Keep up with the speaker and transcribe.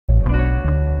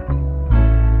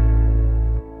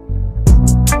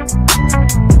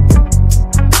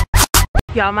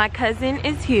Y'all, my cousin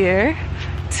is here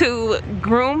to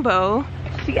groom Beau.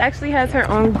 She actually has her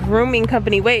own grooming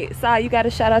company. Wait, Sa, you gotta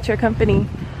shout out your company.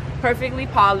 Perfectly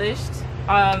Polished.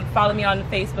 Follow me on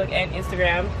Facebook and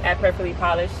Instagram at Perfectly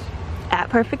Polished. At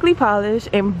Perfectly Polished.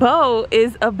 And Beau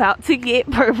is about to get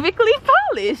perfectly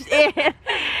polished.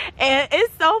 And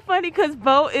it's so funny because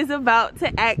Beau is about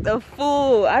to act a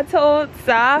fool. I told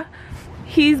Sa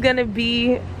he's gonna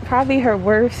be probably her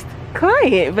worst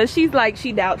client, but she's like,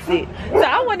 she doubts it. So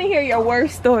I want to hear your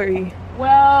worst story.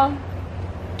 Well,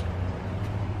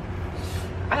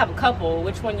 I have a couple.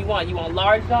 Which one you want? You want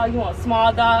large dog? You want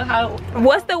small dog?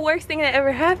 What's the worst thing that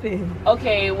ever happened?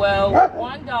 Okay, well,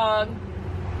 one dog,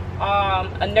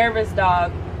 a nervous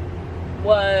dog,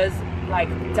 was like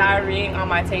diarrheaing on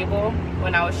my table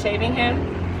when I was shaving him,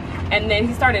 and then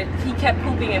he kept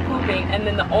pooping and pooping, and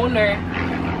then the owner,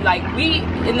 like, we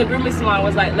in the grooming salon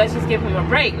was like, let's just give him a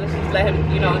break, let's just let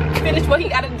him, you know, finish what he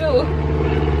got to do.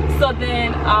 So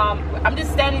then I'm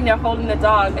just standing there holding the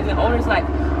dog, and the owner's like,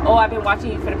 oh, I've been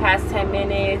watching you for the past 10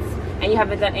 minutes and you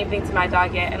haven't done anything to my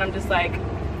dog yet. And I'm just like,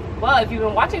 well, if you've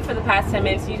been watching for the past 10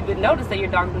 minutes, you would notice that your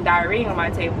dog's been diarrheaing on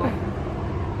my table.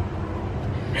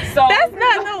 So that's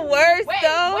not the worst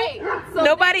though. Wait, so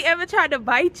nobody ever tried to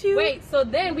bite you? Wait, so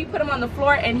then we put him on the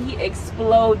floor and he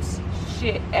explodes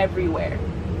shit everywhere.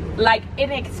 Like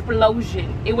an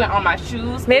explosion. It went on my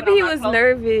shoes. Maybe he was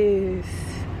nervous.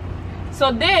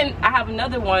 So then I have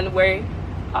another one where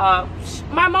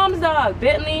my mom's dog,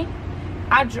 Bentley,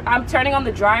 I'm turning on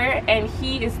the dryer and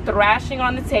he is thrashing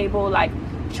on the table, like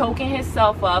choking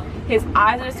himself up. His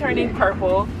eyes are turning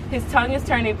purple, his tongue is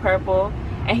turning purple,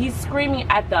 and he's screaming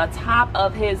at the top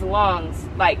of his lungs,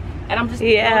 like, and I'm just,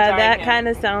 yeah, that kind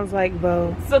of sounds like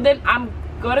Beau. So then I'm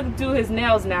gonna do his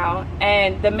nails now,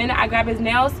 and the minute I grab his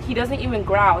nails, he doesn't even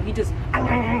growl, he just,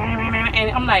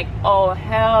 and I'm like, oh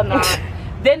hell no.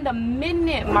 Then the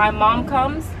minute my mom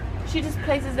comes, she just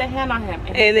places a hand on him,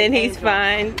 and then he's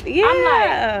fine. Yeah.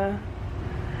 I'm like,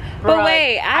 but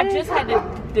wait, I just had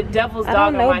the devil's dog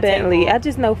on my table. I don't know Bentley. I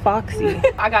just know Foxy.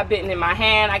 I got bitten in my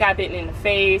hand. I got bitten in the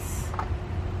face.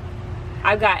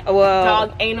 I got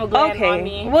dog anal gland on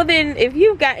me. Well then, if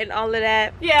you've gotten all of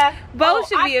that, yeah, Beau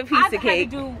should be a piece of cake. I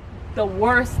had to do the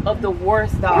worst of the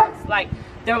worst dogs. Like,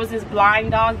 there was this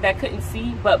blind dog that couldn't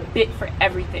see but bit for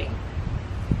everything.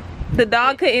 The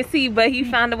dog couldn't see, but he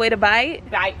found a way to bite?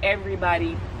 Bite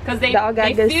everybody. Because they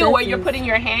feel where you're putting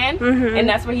your hand, and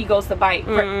that's where he goes to bite,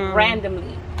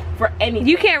 randomly, for anything.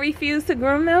 You can't refuse to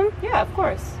groom them? Yeah, of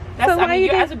course. That's, so I mean,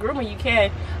 as a groomer, you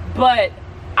can. But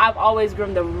I've always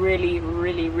groomed the really,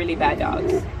 really, really bad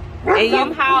dogs. And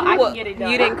somehow I can get it done.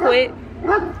 You didn't quit?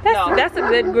 That's a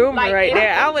good groomer, like, right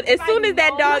there. I would, as soon as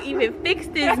that dog even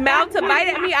fixed his mouth to bite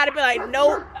at me, I'd be like,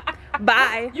 nope.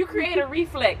 Bye. You create a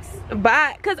reflex.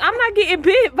 Bye. Because I'm not getting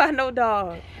bit by no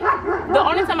dog. The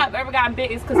only time I've ever gotten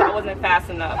bit is because I wasn't fast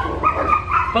enough.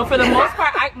 But for the most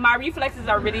part, my reflexes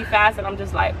are really fast, and I'm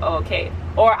just like, oh, okay.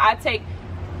 Or I take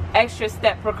extra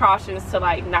step precautions to,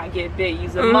 like, not get bit.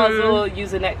 Use a muzzle,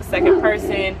 use a second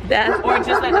person, or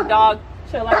just let the dog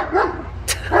chill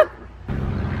out.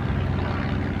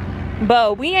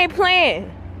 Beau, we ain't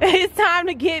playing. It's time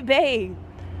to get bathed.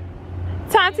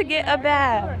 Time to get a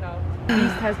bath.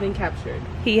 Beast has been captured.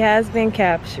 He has been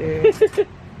captured.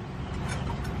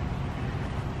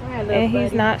 And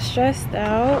he's not stressed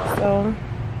out, so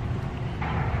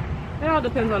it all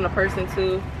depends on the person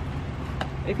too.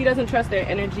 If he doesn't trust their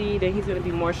energy, then he's going to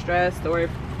be more stressed. Or if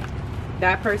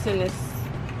that person is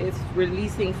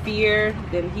releasing fear,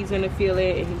 then he's going to feel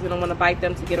it, and he's going to want to bite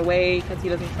them to get away because he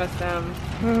doesn't trust them.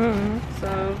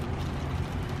 So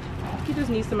he just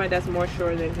needs somebody that's more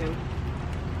sure than him.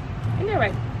 And they're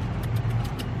right.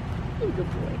 He's a good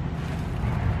boy.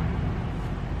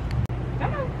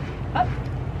 Come on. Up.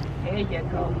 There you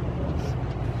go.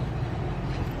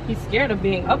 He's scared of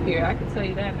being up here, I can tell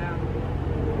you that now.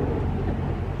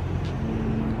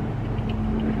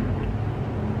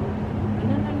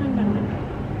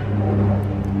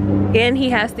 And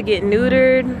he has to get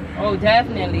neutered. Oh,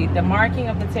 definitely. The marking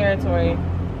of the territory.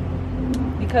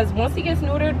 Because once he gets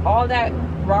neutered, all that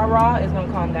rah-rah is going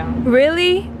to calm down.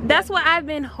 Really? That's what I've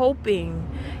been hoping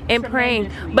and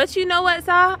praying. But you know what,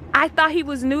 Sa? I thought he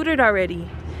was neutered already.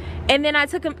 And then I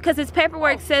took him, because his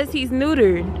paperwork says he's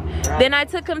neutered. Right. Then I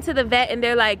took him to the vet, and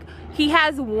they're like, he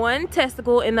has one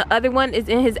testicle and the other one is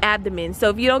in his abdomen. So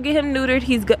if you don't get him neutered,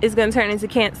 it's going to turn into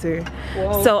cancer.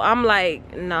 Whoa. So I'm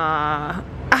like, nah,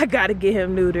 I got to get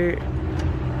him neutered.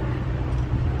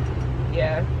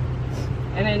 Yeah.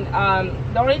 And then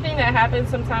the only thing that happens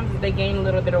sometimes is they gain a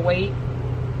little bit of weight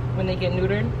when they get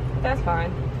neutered. That's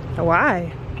fine.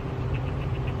 Why?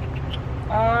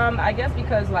 I guess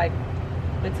because, like,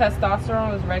 the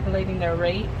testosterone is regulating their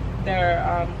weight.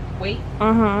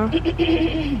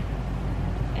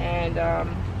 And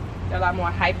they're a lot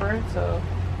more hyper, so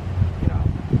you know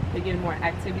they get more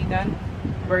activity done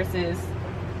versus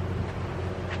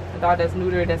a dog that's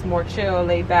neutered, that's more chill,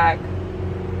 laid back.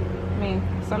 I mean,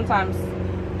 sometimes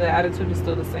the attitude is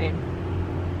still the same.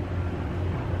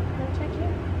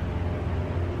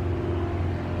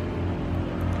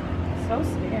 So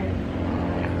scared.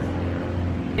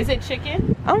 Is it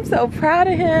chicken? I'm so proud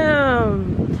of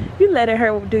him. You letting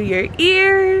her do your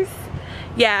ears.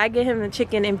 Yeah, I get him the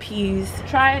chicken and peas.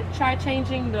 Try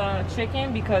changing the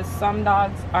chicken because some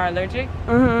dogs are allergic.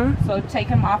 So take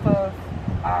him off of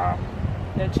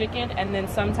the chicken, and then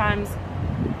sometimes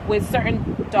with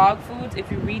certain dog foods,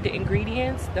 if you read the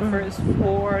ingredients, the first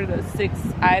 4 to 6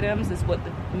 items is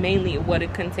mainly what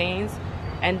it contains.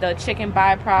 And the chicken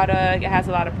byproduct, it has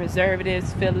a lot of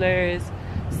preservatives, fillers,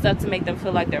 stuff to make them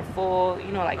feel like they're full,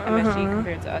 you know, like MSG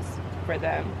compared to us for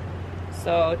them.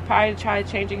 So probably try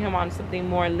changing him on something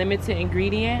more limited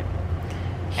ingredient,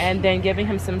 and then giving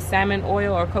him some salmon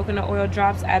oil or coconut oil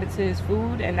drops added to his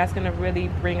food, and that's gonna really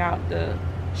bring out the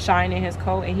shine in his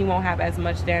coat, and he won't have as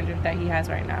much dandruff that he has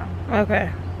right now. Okay.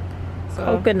 So,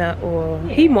 coconut oil.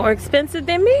 Yeah. He more expensive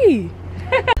than me.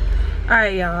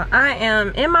 Alright y'all, I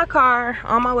am in my car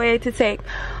on my way to take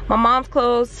my mom's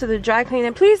clothes to the dry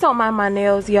cleaning. Please don't mind my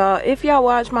nails, y'all. If y'all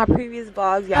watch my previous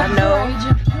vlogs, y'all know.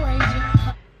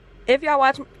 If y'all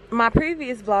watch my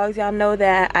previous vlogs, y'all know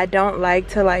that I don't like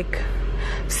to like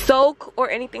soak or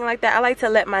anything like that. I like to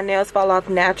let my nails fall off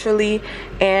naturally,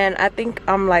 and I think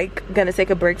I'm like gonna take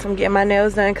a break from getting my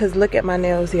nails done because look at my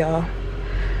nails, y'all.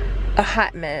 A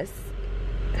hot mess.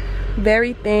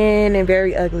 Very thin and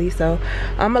very ugly, so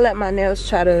I'm gonna let my nails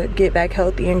try to get back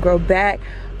healthy and grow back,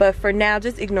 but for now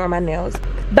just ignore my nails.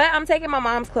 But I'm taking my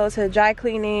mom's clothes to the dry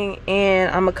cleaning,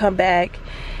 and I'm gonna come back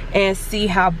and see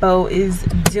how Beau is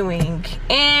doing.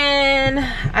 And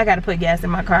I gotta put gas in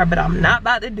my car, but I'm not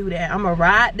about to do that. I'm gonna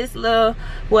ride this little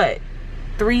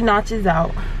 3 notches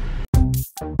out.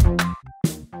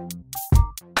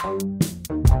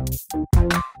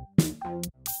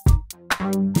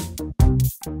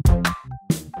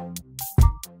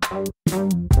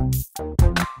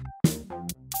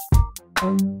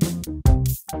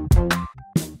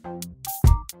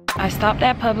 I stopped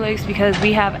at Publix because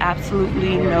we have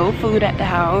absolutely no food at the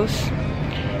house,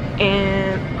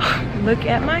 and look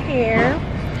at my hair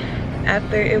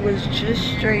after it was just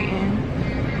straightened.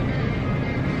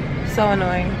 So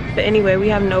annoying. But anyway, we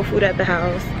have no food at the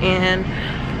house, and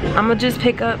I'm gonna just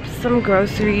pick up some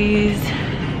groceries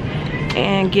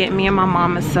and get me and my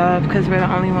mom a sub because we're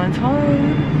the only ones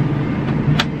home.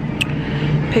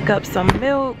 Pick up some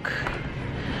milk.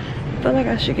 I feel like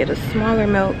I should get a smaller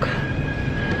milk.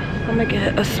 I'm gonna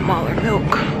get a smaller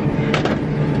milk.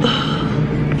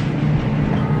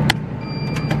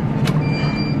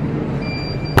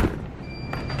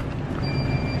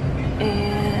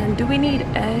 And do we need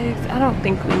eggs? I don't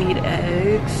think we need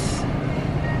eggs.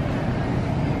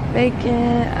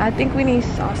 Bacon. I think we need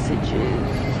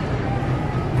sausages.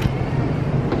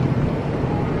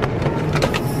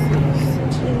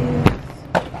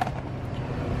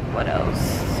 What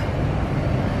else?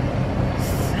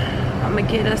 I'm gonna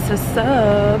get us a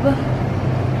sub.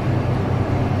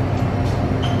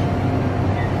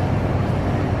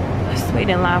 Let's wait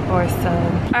in line for a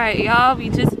sub. All right, y'all, we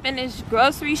just finished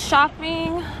grocery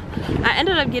shopping. I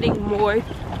ended up getting more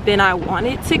than I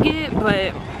wanted to get,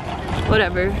 but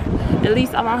whatever. At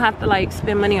least I won't have to like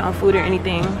spend money on food or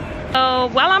anything. So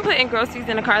while I'm putting groceries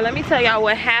in the car, let me tell y'all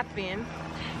what happened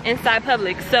inside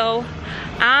Publix. So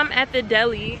I'm at the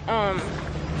deli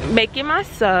making my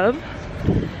sub,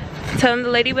 telling the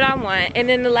lady what I want, and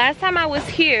then the last time I was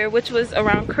here, which was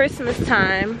around Christmas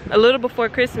time, a little before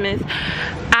Christmas,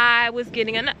 I was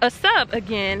getting a sub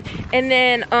again. And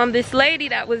then this lady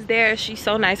that was there, she's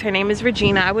so nice, her name is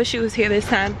Regina, I wish she was here this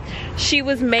time. She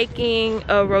was making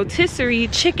a rotisserie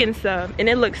chicken sub, and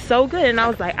it looked so good, and I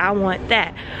was like, I want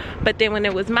that. But then when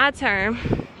it was my turn,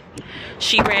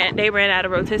 they ran out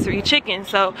of rotisserie chicken,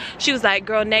 so she was like,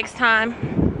 girl, next time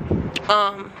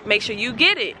make sure you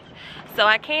get it. So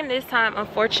I came this time.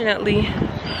 Unfortunately,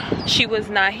 she was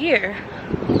not here,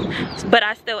 but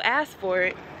I still asked for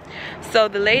it. So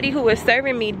the lady who was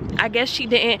serving me, I guess she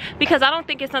didn't, because I don't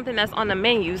think it's something that's on the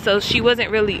menu, so she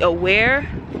wasn't really aware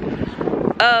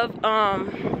of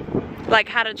like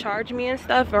how to charge me and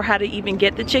stuff, or how to even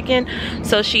get the chicken.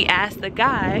 So she asked the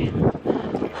guy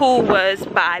who was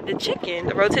by the chicken,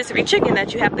 the rotisserie chicken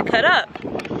that you have to cut up.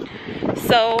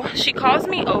 So she calls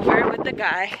me over with the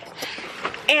guy,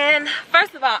 and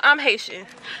first of all, I'm Haitian,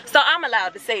 so I'm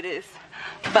allowed to say this.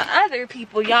 But other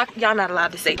people, y'all not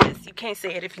allowed to say this. You can't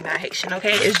say it if you're not Haitian,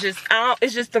 okay? It's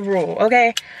just the rule,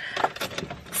 okay?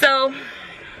 So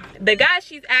the guy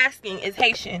she's asking is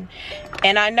Haitian,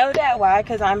 and I know that why,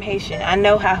 because I'm Haitian. I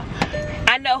know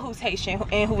who's Haitian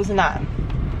and who's not.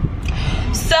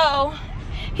 So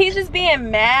he's just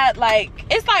being mad, like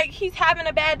it's like he's having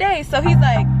a bad day. So he's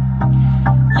like,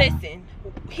 listen,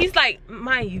 he's like,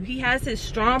 mind you, he has his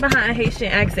strong behind Haitian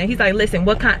accent. He's like, listen,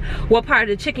 what part of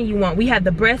the chicken you want? We have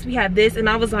the breast, we have this. And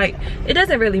I was like, it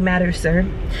doesn't really matter, sir.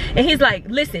 And he's like,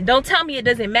 listen, don't tell me it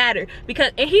doesn't matter,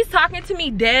 because, and he's talking to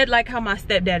me dead like how my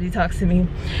stepdaddy talks to me,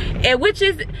 and which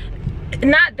is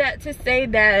not that to say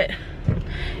that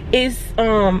is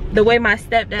the way my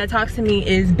stepdad talks to me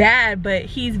is bad, but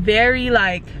he's very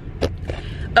like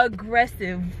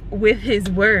aggressive with his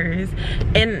words,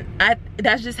 and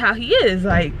that's just how he is.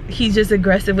 Like, he's just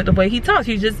aggressive with the way he talks.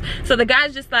 So the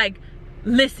guy's just like,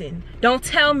 listen, don't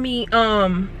tell me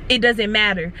it doesn't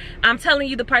matter. I'm telling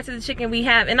you the parts of the chicken we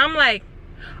have. And I'm like,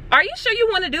 are you sure you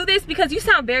want to do this? Because you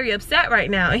sound very upset right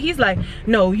now. And he's like,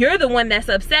 no, you're the one that's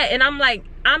upset. And I'm like,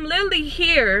 I'm literally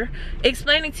here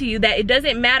explaining to you that it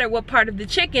doesn't matter what part of the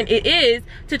chicken it is,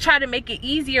 to try to make it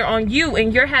easier on you,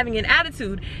 and you're having an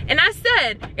attitude. And I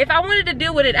said, if I wanted to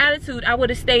deal with an attitude, I would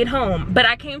have stayed home. But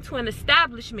I came to an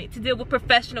establishment to deal with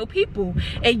professional people,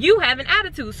 and you have an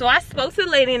attitude. So I spoke to the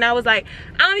lady and I was like,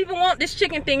 I don't even want this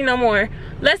chicken thing no more.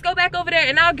 Let's go back over there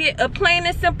and I'll get a plain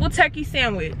and simple turkey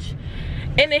sandwich.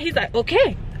 And then he's like,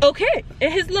 okay.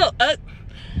 And his look,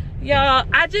 y'all,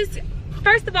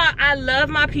 first of all, I love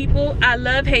my people. I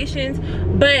love Haitians.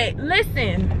 But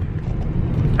listen,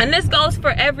 and this goes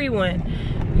for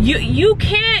everyone. You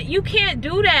can't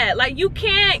do that. Like, you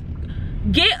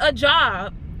can't get a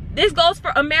job. This goes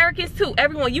for Americans too,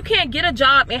 everyone. You can't get a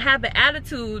job and have an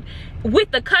attitude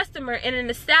with the customer in an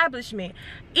establishment.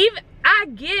 Even, I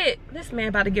get, this man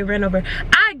about to get ran over.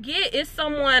 I get if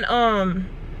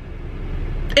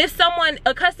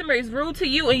a customer is rude to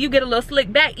you and you get a little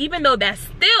slick back, even though that's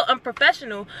still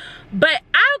unprofessional. But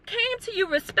I came to you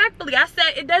respectfully. I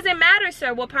said, it doesn't matter,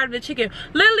 sir, what part of the chicken.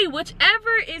 Literally,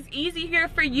 whichever is easier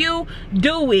for you,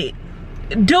 do it.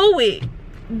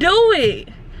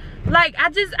 Like, I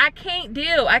can't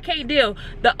deal.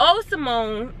 The old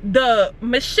Simone, the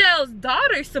Michelle's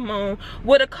daughter Simone,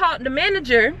 would have called the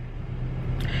manager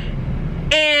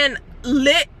and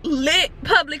lit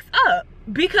Publix up,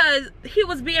 because he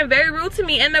was being very rude to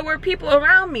me and there were people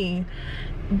around me.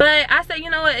 But I said, you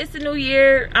know what, it's a new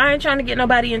year. I ain't trying to get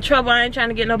nobody in trouble. I ain't trying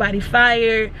to get nobody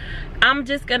fired. I'm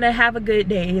just gonna have a good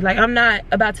day. Like, I'm not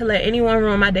about to let anyone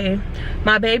ruin my day.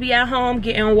 My baby at home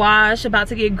getting washed, about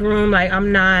to get groomed. Like,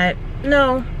 I'm not,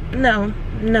 no.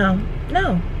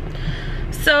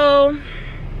 So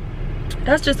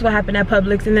that's just what happened at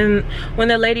Publix. And then when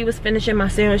the lady was finishing my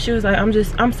sandwich, she was like,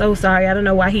 I'm so sorry. I don't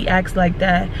know why he acts like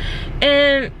that.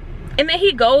 And then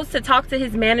he goes to talk to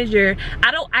his manager.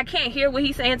 I can't hear what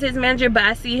he's saying to his manager, but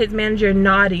I see his manager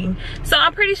nodding. So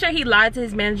I'm pretty sure he lied to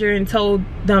his manager and told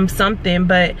them something.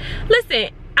 But listen,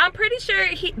 I'm pretty sure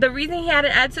the reason he had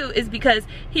an attitude is because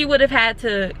he would have had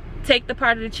to take the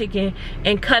part of the chicken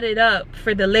and cut it up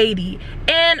for the lady.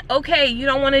 And okay, you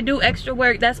don't want to do extra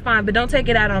work, that's fine, but don't take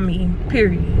it out on me,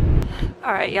 period.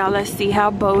 All right, y'all, let's see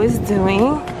how Beau is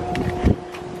doing.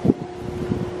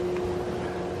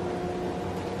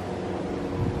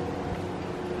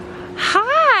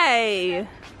 Hi.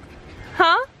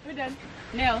 Huh? We're done.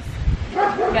 Nails.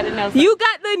 Got the nails. You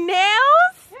got the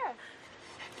nails? Yeah.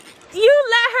 You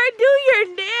let her do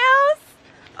your nails?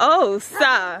 Oh,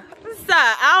 sir,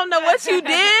 I don't know what you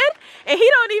did, and he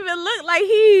don't even look like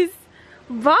he's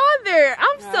bothered.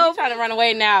 I'm so he's trying to run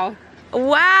away now.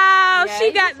 Wow, yeah,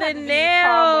 she got the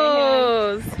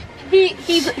nails.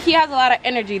 He has a lot of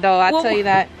energy though, I'll tell you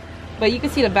that. But you can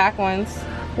see the back ones.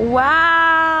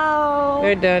 Wow.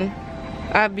 They're done.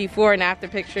 I have before and after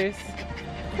pictures.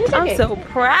 I'm so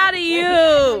proud of you.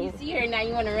 You see her now,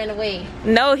 you want to run away.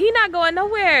 No, he not going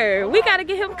nowhere. We gotta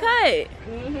get him cut.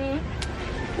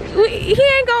 He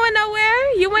ain't going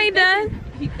nowhere. You ain't done.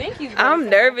 He think he's I'm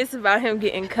nervous about him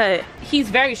getting cut. He's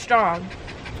very strong.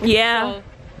 Yeah. So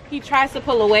he tries to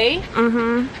pull away.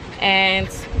 And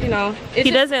you know, he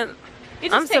doesn't.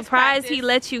 I'm surprised he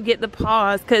lets you get the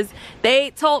paws, because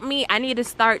they told me I need to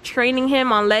start training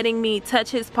him on letting me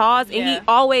touch his paws, and he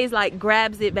always like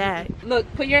grabs it back.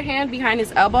 Look, put your hand behind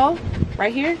his elbow,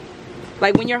 right here.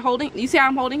 Like when you're holding, you see how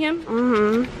I'm holding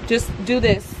him? Just do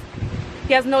this.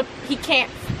 He can't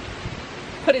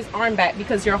put his arm back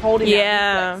because you're holding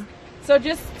it. So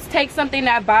just take something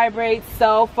that vibrates,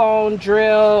 cell phone,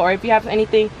 drill, or if you have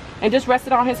anything, and just rest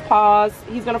it on his paws.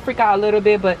 He's gonna freak out a little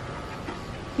bit, but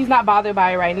he's not bothered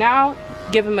by it right now.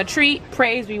 Give him a treat,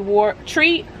 praise, reward,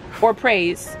 treat, or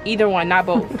praise. Either one, not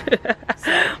both.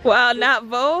 So, wow, not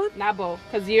both? Not both,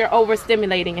 because you're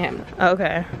overstimulating him.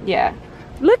 Okay. Yeah.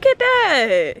 Look at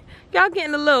that. Y'all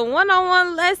getting a little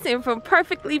one-on-one lesson from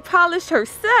Perfectly Polished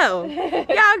herself.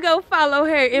 Y'all go follow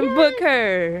her and book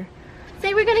her.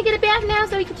 Say we're gonna get a bath now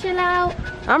so we can chill out.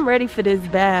 I'm ready for this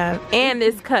bath and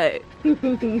this cut.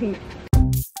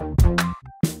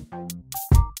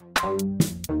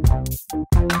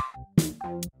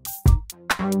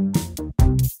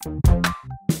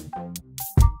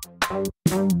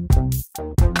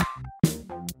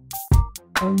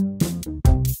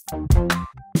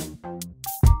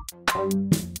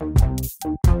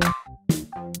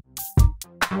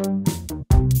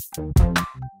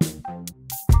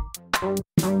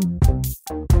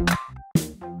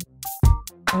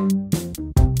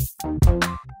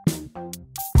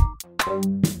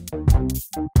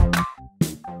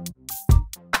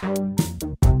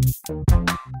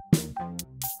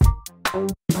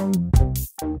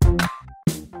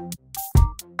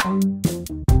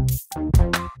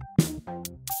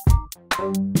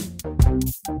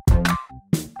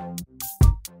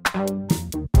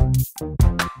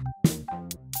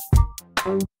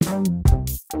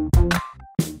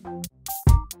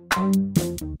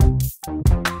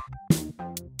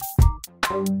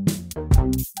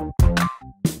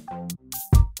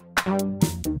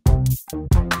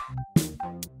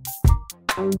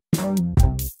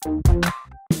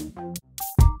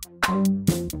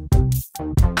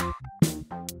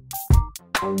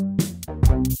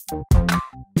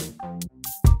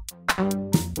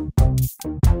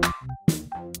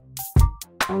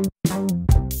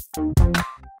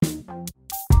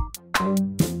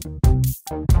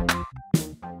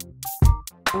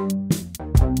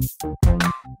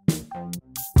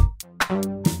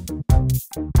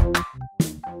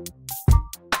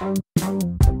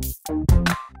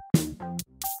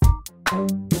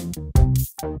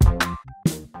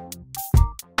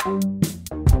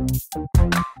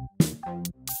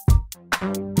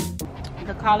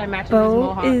 The collar matches his Beau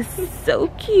mohawk. is so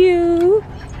cute.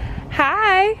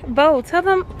 Hi, Beau. Tell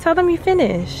them you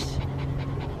finished.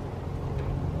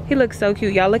 He looks so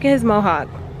cute. Y'all look at his mohawk.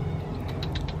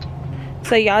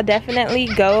 So y'all definitely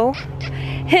go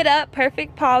hit up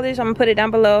Perfect Polish. I'm gonna put it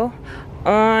down below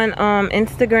on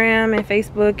Instagram and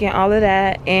Facebook and all of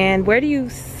that. And where do you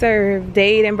serve?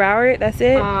 Dade and Broward? That's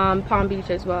it? Palm Beach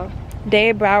as well.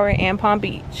 Dade, Broward, and Palm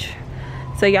Beach.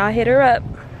 So y'all hit her up.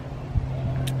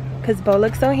 Cause Beau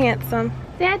looks so handsome.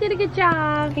 Dad did a good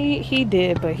job. He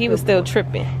did, but he was still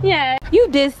tripping. Yeah. You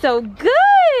did so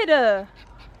good.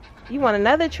 You want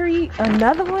another treat?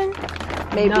 Another one?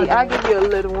 Maybe I'll give you a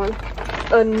little one.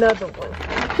 Another one.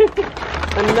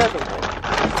 Another one.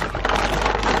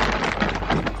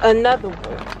 Another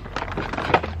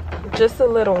one. Just a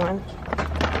little one.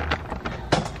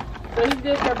 So he's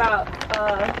good for about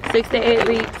 6 to 8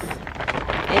 weeks.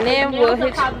 And then we'll hit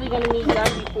you. Probably gonna need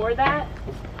done before that.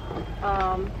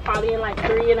 Probably in like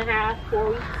 3.5, 4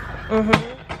 weeks.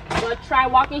 But try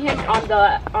walking him on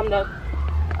the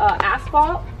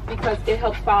asphalt because it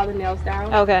helps file the nails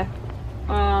down. Okay.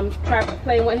 Try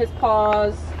playing with his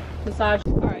paws, massage.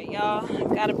 All right, y'all.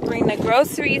 Gotta bring the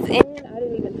groceries in. I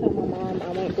didn't even tell my mom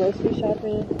I went grocery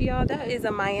shopping. Y'all, that is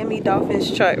a Miami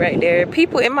Dolphins truck right there.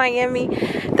 People in Miami,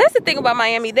 that's the thing about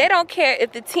Miami. They don't care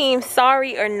if the team's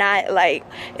sorry or not. Like,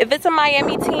 if it's a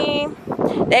Miami team,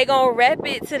 they gonna rep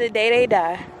it to the day they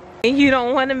die. And you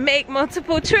don't want to make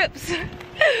multiple trips.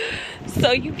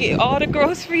 So you get all the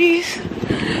groceries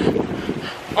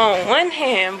on one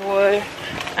hand, boy.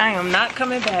 I am not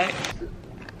coming back.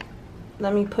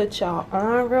 Let me put y'all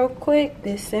on real quick.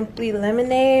 This Simply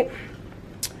Lemonade,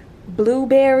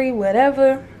 blueberry,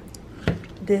 whatever.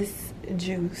 This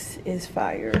juice is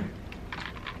fire.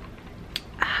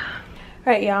 All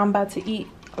right, y'all, I'm about to eat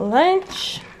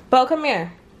lunch. Beau, come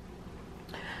here.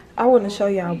 I want to show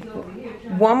y'all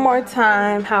one more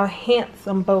time how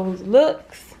handsome Beau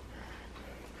looks.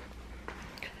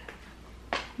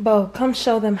 Beau, come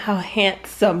show them how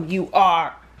handsome you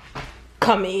are.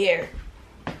 Come here.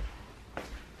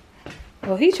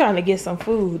 Well, he trying to get some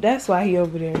food. That's why he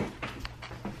over there.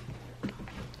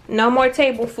 No more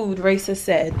table food, Racer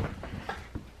said.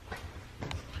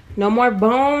 No more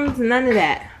bones, none of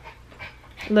that.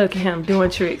 Look at him doing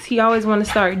tricks. He always want to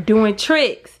start doing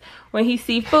tricks when he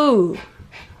see food.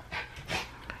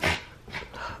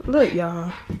 Look,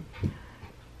 y'all.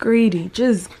 Greedy,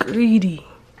 just greedy.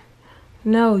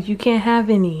 No, you can't have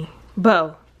any.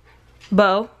 Beau.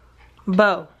 Beau.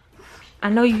 Beau. I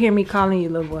know you hear me calling you,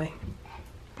 little boy.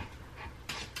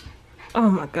 Oh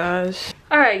my gosh.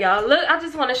 All right, y'all, look, I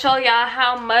just want to show y'all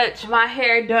how much my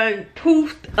hair done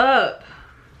poofed up.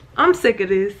 I'm sick of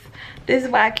this. This is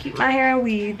why I keep my hair in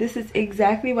weave. This is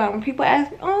exactly why. When people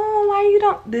ask me, oh, why you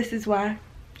don't, this is why.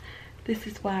 This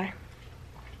is why.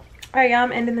 All right, y'all,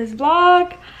 I'm ending this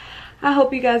vlog. I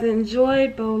hope you guys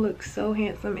enjoyed. Beau looks so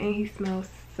handsome and he smells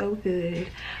so good.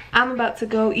 I'm about to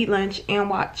go eat lunch and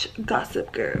watch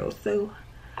Gossip Girl. So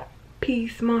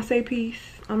peace. Mom, say peace.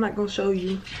 I'm not gonna show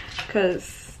you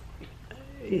because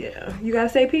yeah, you gotta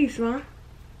say peace, Mom.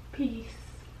 Peace.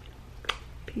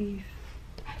 Peace.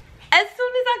 As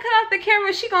soon as I cut off the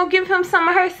camera, she gonna give him some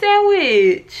of her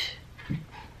sandwich.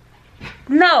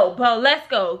 No, Beau, let's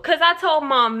go. Cause I told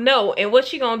Mom no, and what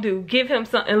she gonna do? Give him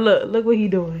something. Look what he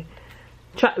doing.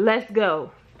 Let's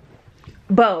go.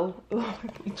 Beau,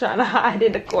 you trying to hide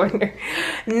in the corner.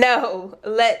 No,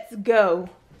 let's go.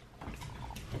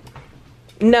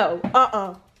 No,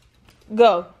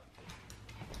 go.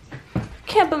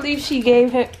 Can't believe she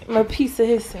gave him a piece of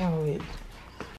his sandwich.